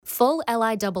Full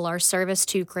LIRR service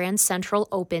to Grand Central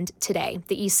opened today.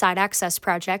 The East Side Access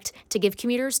Project, to give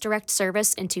commuters direct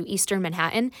service into eastern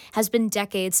Manhattan, has been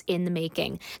decades in the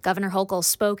making. Governor Hochul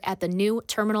spoke at the new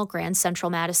Terminal Grand Central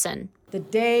Madison. The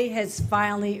day has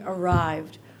finally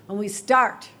arrived when we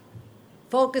start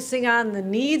focusing on the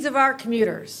needs of our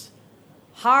commuters,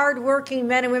 hard-working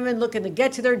men and women looking to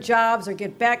get to their jobs or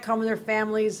get back home to their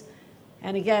families.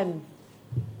 And again,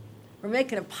 we're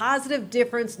making a positive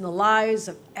difference in the lives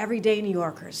of everyday New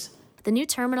Yorkers. The new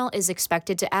terminal is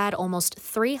expected to add almost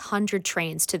 300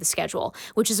 trains to the schedule,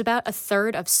 which is about a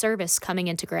third of service coming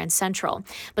into Grand Central.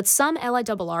 But some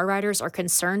LIRR riders are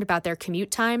concerned about their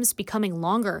commute times becoming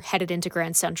longer headed into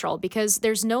Grand Central because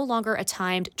there's no longer a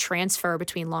timed transfer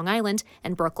between Long Island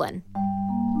and Brooklyn.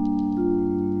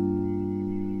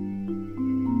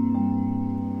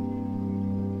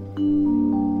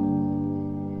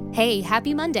 Hey,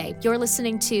 happy Monday. You're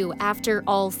listening to After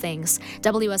All Things,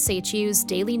 WSHU's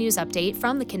daily news update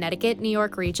from the Connecticut, New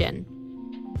York region.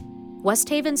 West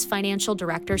Haven's financial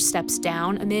director steps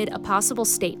down amid a possible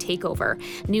state takeover.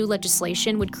 New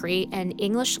legislation would create an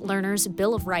English Learners'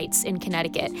 Bill of Rights in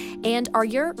Connecticut. And are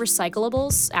your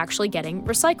recyclables actually getting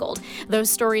recycled? Those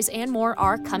stories and more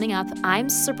are coming up. I'm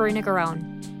Sabrina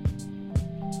Garone.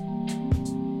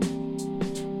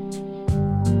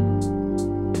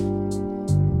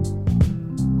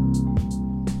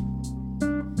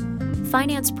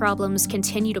 Finance problems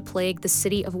continue to plague the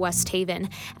city of West Haven.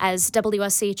 As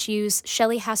WSHU's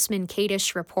Shelley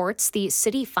Hassman-Kadish reports, the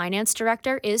city finance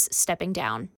director is stepping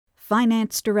down.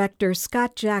 Finance Director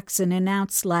Scott Jackson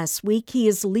announced last week he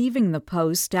is leaving the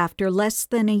post after less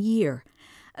than a year.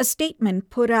 A statement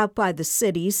put out by the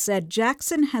city said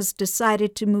Jackson has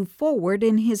decided to move forward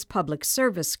in his public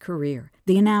service career.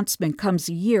 The announcement comes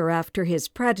a year after his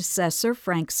predecessor,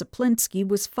 Frank Saplinski,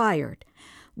 was fired.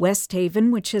 West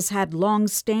Haven, which has had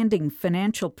long-standing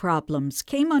financial problems,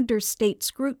 came under state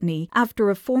scrutiny after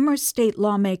a former state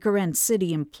lawmaker and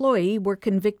city employee were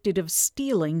convicted of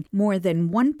stealing more than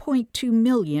 $1.2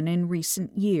 million in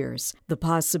recent years. The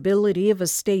possibility of a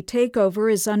state takeover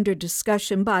is under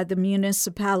discussion by the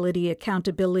Municipality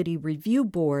Accountability Review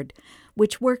Board,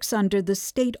 which works under the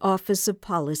State Office of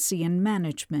Policy and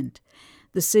Management.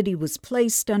 The city was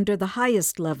placed under the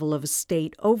highest level of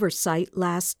state oversight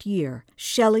last year.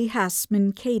 Shelley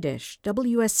Hassman-Kadish,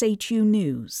 WSHU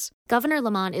News. Governor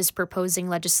Lamont is proposing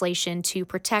legislation to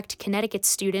protect Connecticut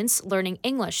students learning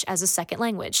English as a second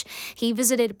language. He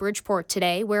visited Bridgeport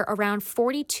today, where around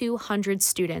 4,200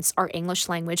 students are English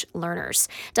language learners.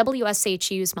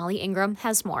 WSHU's Molly Ingram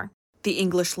has more. The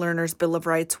English Learners' Bill of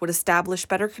Rights would establish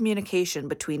better communication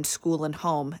between school and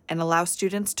home and allow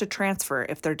students to transfer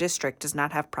if their district does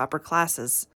not have proper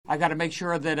classes. I got to make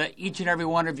sure that each and every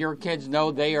one of your kids know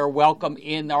they are welcome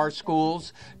in our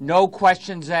schools. No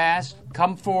questions asked.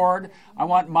 Come forward. I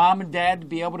want mom and dad to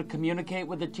be able to communicate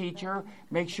with the teacher,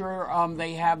 make sure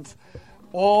they have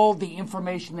all the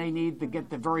information they need to get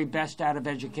the very best out of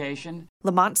education.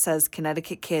 Lamont says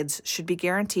Connecticut kids should be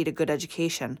guaranteed a good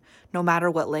education, no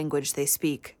matter what language they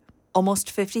speak.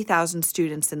 Almost 50,000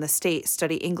 students in the state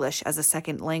study English as a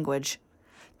second language.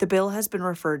 The bill has been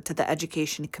referred to the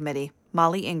Education Committee.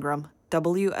 Molly Ingram,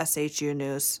 WSHU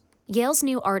News. Yale's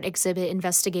new art exhibit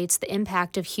investigates the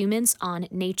impact of humans on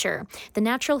nature. The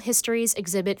Natural Histories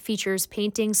exhibit features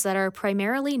paintings that are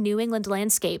primarily New England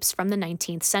landscapes from the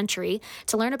 19th century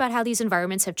to learn about how these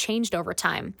environments have changed over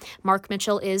time. Mark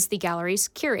Mitchell is the gallery's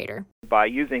curator. By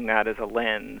using that as a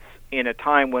lens in a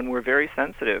time when we're very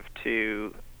sensitive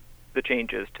to the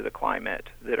changes to the climate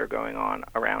that are going on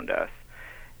around us,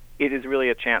 it is really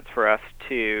a chance for us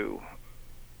to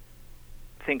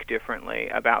think differently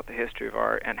about the history of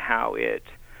art and how it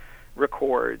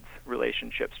records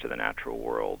relationships to the natural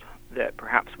world that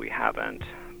perhaps we haven't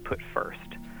put first.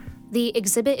 The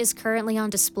exhibit is currently on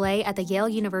display at the Yale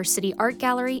University Art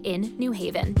Gallery in New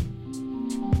Haven.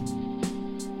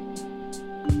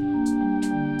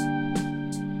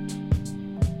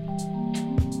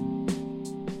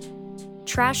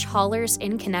 Trash haulers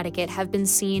in Connecticut have been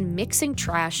seen mixing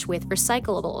trash with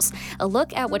recyclables. A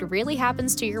look at what really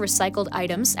happens to your recycled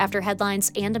items after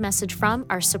headlines and a message from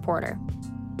our supporter.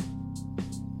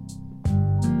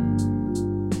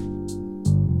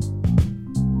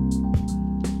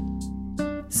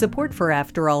 Support for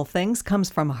After All Things comes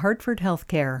from Hartford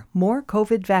Healthcare. More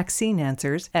COVID vaccine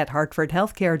answers at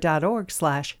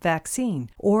hartfordhealthcare.org/vaccine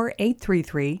or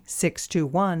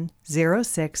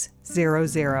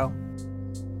 833-621-0600.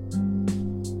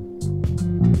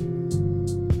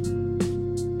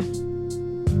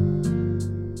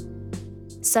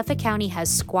 Suffolk County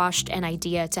has squashed an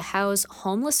idea to house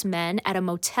homeless men at a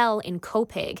motel in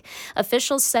Copig.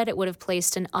 Officials said it would have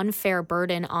placed an unfair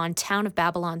burden on Town of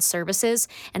Babylon services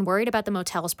and worried about the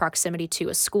motel's proximity to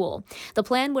a school. The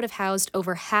plan would have housed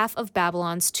over half of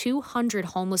Babylon's 200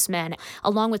 homeless men,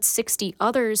 along with 60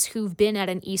 others who've been at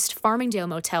an East Farmingdale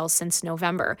motel since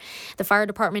November. The fire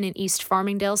department in East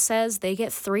Farmingdale says they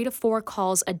get 3 to 4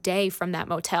 calls a day from that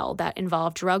motel that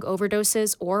involve drug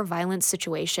overdoses or violent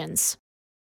situations.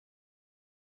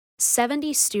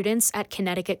 70 students at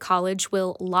Connecticut College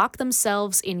will lock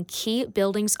themselves in key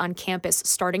buildings on campus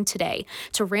starting today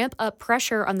to ramp up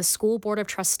pressure on the school board of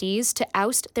trustees to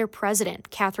oust their president,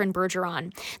 Catherine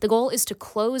Bergeron. The goal is to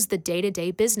close the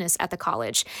day-to-day business at the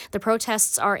college. The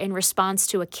protests are in response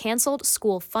to a canceled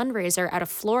school fundraiser at a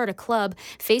Florida club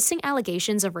facing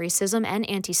allegations of racism and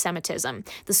anti-Semitism.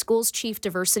 The school's chief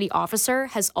diversity officer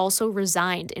has also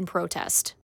resigned in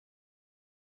protest.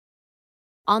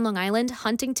 On Long Island,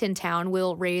 Huntington Town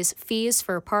will raise fees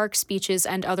for parks, beaches,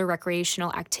 and other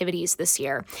recreational activities this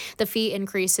year. The fee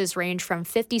increases range from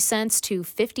 50 cents to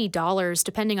 $50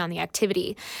 depending on the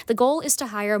activity. The goal is to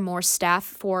hire more staff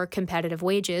for competitive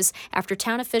wages after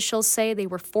town officials say they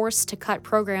were forced to cut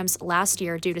programs last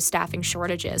year due to staffing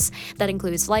shortages. That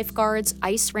includes lifeguards,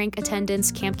 ice rink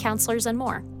attendants, camp counselors, and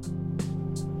more.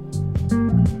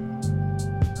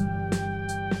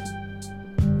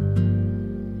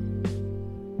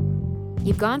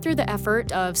 You've gone through the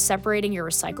effort of separating your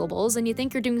recyclables and you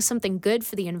think you're doing something good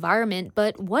for the environment,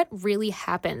 but what really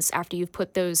happens after you've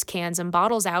put those cans and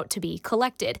bottles out to be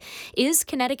collected? Is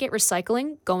Connecticut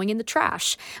recycling going in the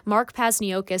trash? Mark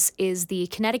Pasniokis is the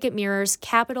Connecticut Mirror's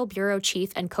Capital Bureau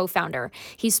Chief and co-founder.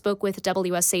 He spoke with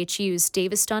WSHU's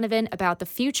Davis Donovan about the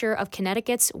future of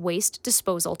Connecticut's waste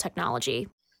disposal technology.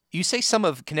 You say some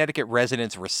of Connecticut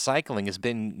residents' recycling has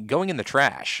been going in the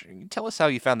trash. Tell us how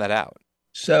you found that out.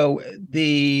 So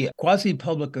the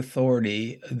quasi-public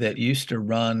authority that used to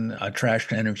run a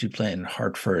trash-to-energy plant in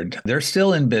Hartford, they're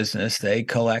still in business. They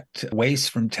collect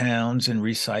waste from towns and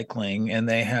recycling, and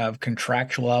they have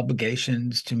contractual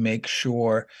obligations to make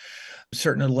sure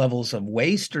certain levels of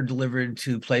waste are delivered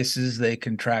to places they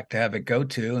contract to have it go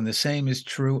to. And the same is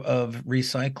true of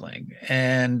recycling.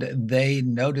 And they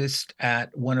noticed at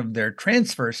one of their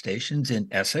transfer stations in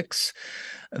Essex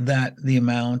that the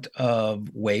amount of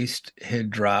waste had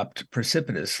dropped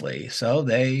precipitously. So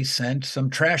they sent some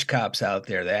trash cops out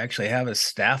there. They actually have a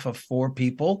staff of 4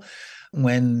 people.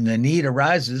 When the need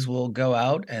arises, we'll go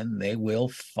out and they will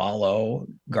follow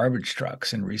garbage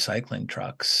trucks and recycling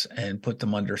trucks and put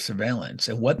them under surveillance.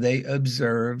 And what they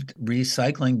observed,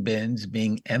 recycling bins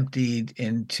being emptied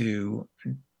into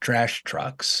trash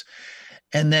trucks.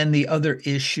 And then the other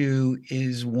issue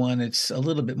is one, it's a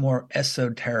little bit more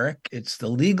esoteric. It's the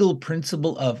legal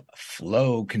principle of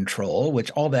flow control,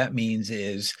 which all that means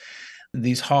is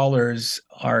these haulers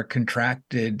are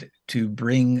contracted to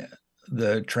bring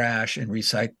the trash and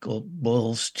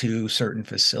recyclables to certain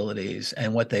facilities.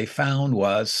 And what they found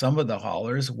was some of the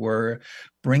haulers were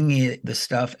bringing the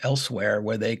stuff elsewhere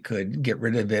where they could get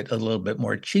rid of it a little bit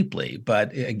more cheaply.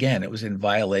 But again, it was in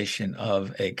violation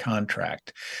of a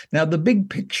contract. Now, the big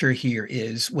picture here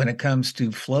is when it comes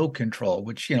to flow control,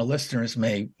 which, listeners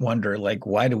may wonder, like,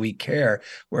 why do we care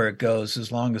where it goes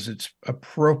as long as it's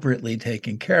appropriately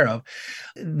taken care of?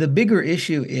 The bigger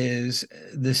issue is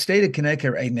the state of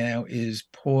Connecticut right now is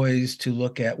poised to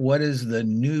look at what is the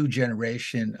new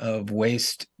generation of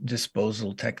waste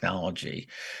disposal technology.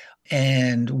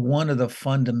 And one of the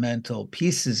fundamental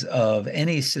pieces of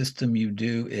any system you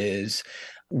do is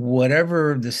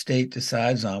whatever the state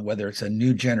decides on, whether it's a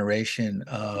new generation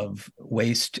of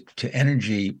waste to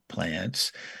energy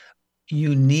plants,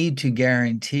 you need to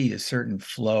guarantee a certain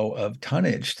flow of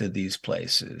tonnage to these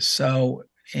places. So,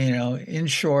 in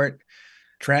short,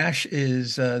 trash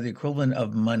is the equivalent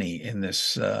of money in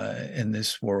this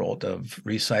world of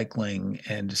recycling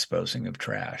and disposing of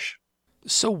trash.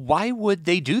 So why would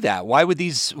they do that? Why would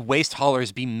these waste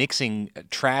haulers be mixing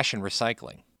trash and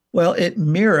recycling? Well, at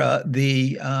MIRA,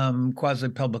 the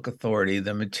quasi-public authority,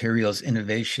 the Materials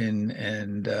Innovation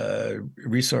and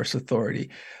Resource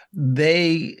Authority,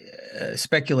 they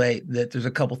speculate that there's a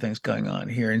couple things going on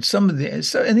here. And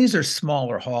and these are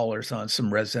smaller haulers on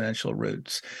some residential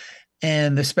routes.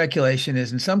 And the speculation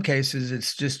is in some cases,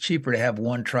 it's just cheaper to have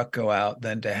one truck go out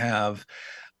than to have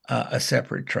a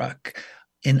separate truck.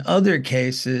 In other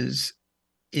cases,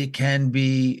 it can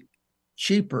be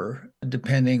cheaper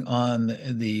depending on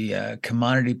the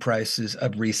commodity prices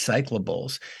of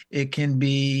recyclables. It can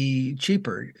be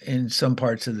cheaper in some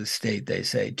parts of the state, they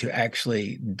say, to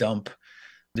actually dump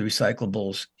the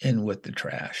recyclables in with the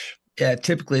trash.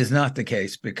 typically is not the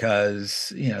case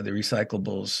because, the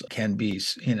recyclables can be,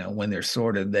 when they're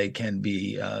sorted, they can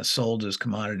be sold as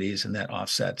commodities, and that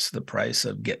offsets the price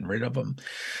of getting rid of them.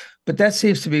 But that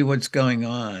seems to be what's going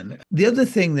on. The other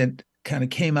thing that kind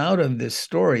of came out of this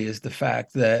story is the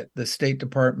fact that the State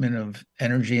Department of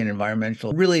Energy and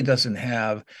Environmental really doesn't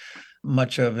have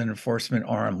much of an enforcement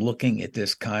arm looking at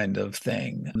this kind of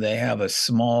thing. They have a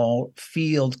small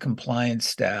field compliance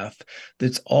staff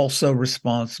that's also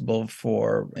responsible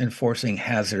for enforcing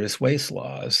hazardous waste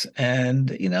laws. And,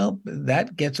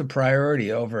 that gets a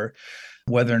priority over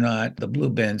whether or not the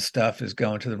blue bin stuff is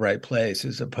going to the right place,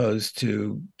 as opposed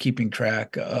to keeping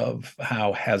track of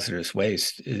how hazardous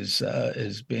waste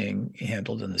is being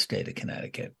handled in the state of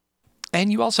Connecticut. And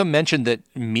you also mentioned that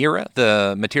MIRA,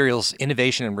 the Materials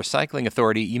Innovation and Recycling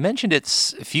Authority, you mentioned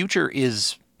its future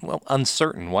is,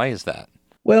 uncertain. Why is that?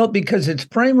 Well, because its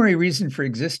primary reason for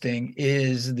existing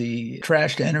is the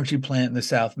trash-to-energy plant in the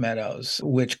South Meadows,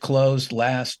 which closed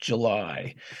last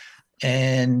July.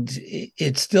 And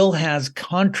it still has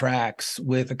contracts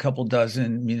with a couple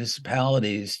dozen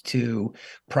municipalities to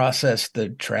process the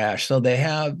trash. So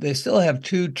they still have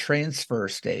 2 transfer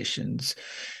stations,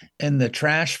 and the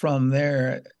trash from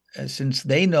there, since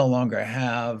they no longer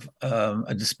have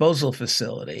a disposal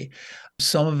facility,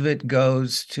 some of it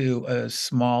goes to a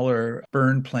smaller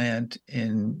burn plant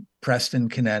in Preston,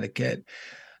 Connecticut,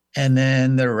 and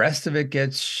then the rest of it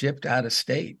gets shipped out of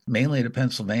state, mainly to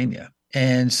Pennsylvania.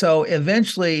 And so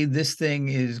eventually this thing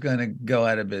is going to go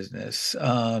out of business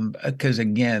because,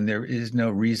 again, there is no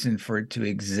reason for it to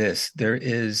exist. There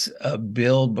is a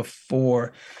bill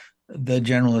before the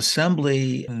General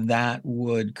Assembly that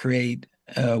would create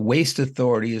a waste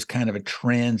authority as kind of a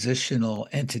transitional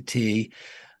entity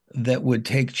that would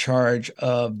take charge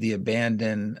of the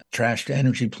abandoned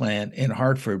trash-to-energy plant in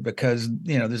Hartford because,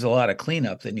 there's a lot of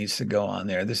cleanup that needs to go on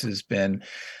there. This has been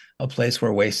a place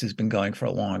where waste has been going for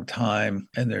a long time,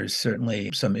 and there's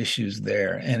certainly some issues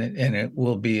there, and it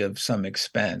will be of some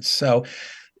expense. So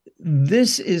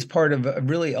this is part of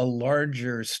a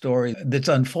larger story that's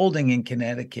unfolding in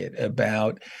Connecticut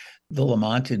about the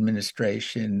Lamont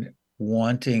administration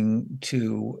wanting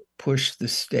to push the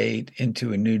state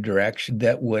into a new direction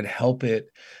that would help it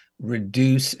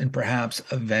reduce and perhaps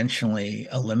eventually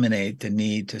eliminate the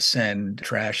need to send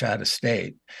trash out of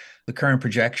state. The current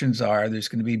projections are there's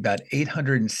going to be about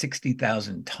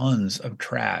 860,000 tons of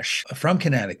trash from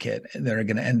Connecticut that are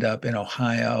going to end up in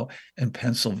Ohio and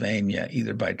Pennsylvania,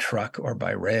 either by truck or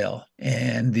by rail.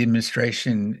 And the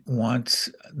administration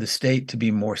wants the state to be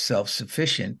more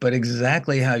self-sufficient. But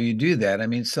exactly how you do that,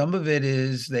 some of it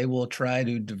is they will try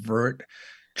to divert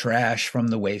trash from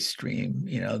the waste stream.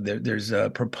 There's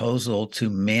a proposal to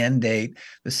mandate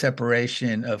the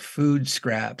separation of food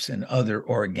scraps and other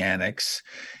organics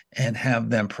and have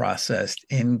them processed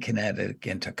in Connecticut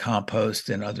into compost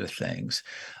and other things.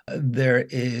 There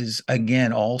is,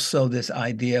 again, also this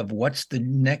idea of what's the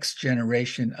next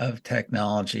generation of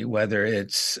technology, whether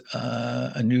it's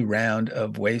a new round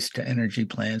of waste-to-energy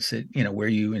plants that, where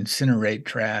you incinerate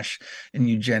trash and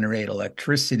you generate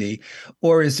electricity,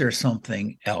 or is there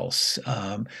something else?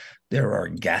 There are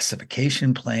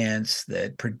gasification plants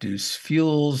that produce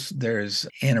fuels. There's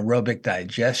anaerobic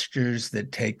digesters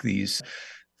that take these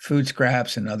food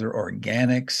scraps and other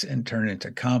organics and turn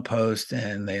into compost,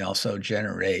 and they also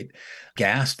generate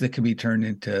gas that can be turned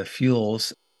into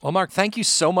fuels. Well, Mark, thank you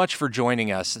so much for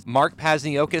joining us. Mark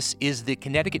Pazniokis is the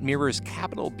Connecticut Mirror's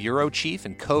Capital Bureau Chief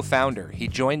and co-founder. He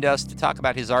joined us to talk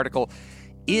about his article,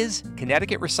 Is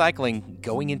Connecticut Recycling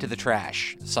Going into the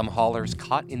Trash? Some Haulers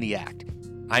Caught in the Act.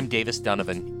 I'm Davis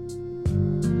Donovan.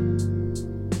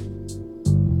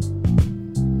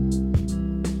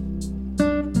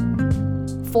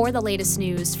 For the latest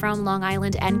news from Long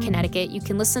Island and Connecticut, you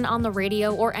can listen on the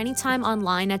radio or anytime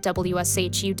online at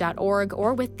WSHU.org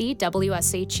or with the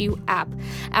WSHU app.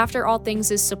 After All Things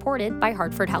is supported by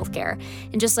Hartford Healthcare.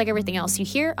 And just like everything else you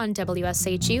hear on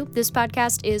WSHU, this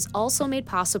podcast is also made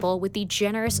possible with the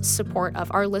generous support of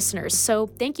our listeners. So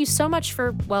thank you so much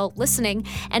for, listening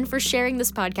and for sharing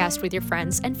this podcast with your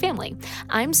friends and family.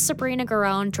 I'm Sabrina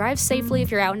Garone. Drive safely if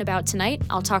you're out and about tonight.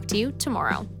 I'll talk to you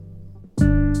tomorrow.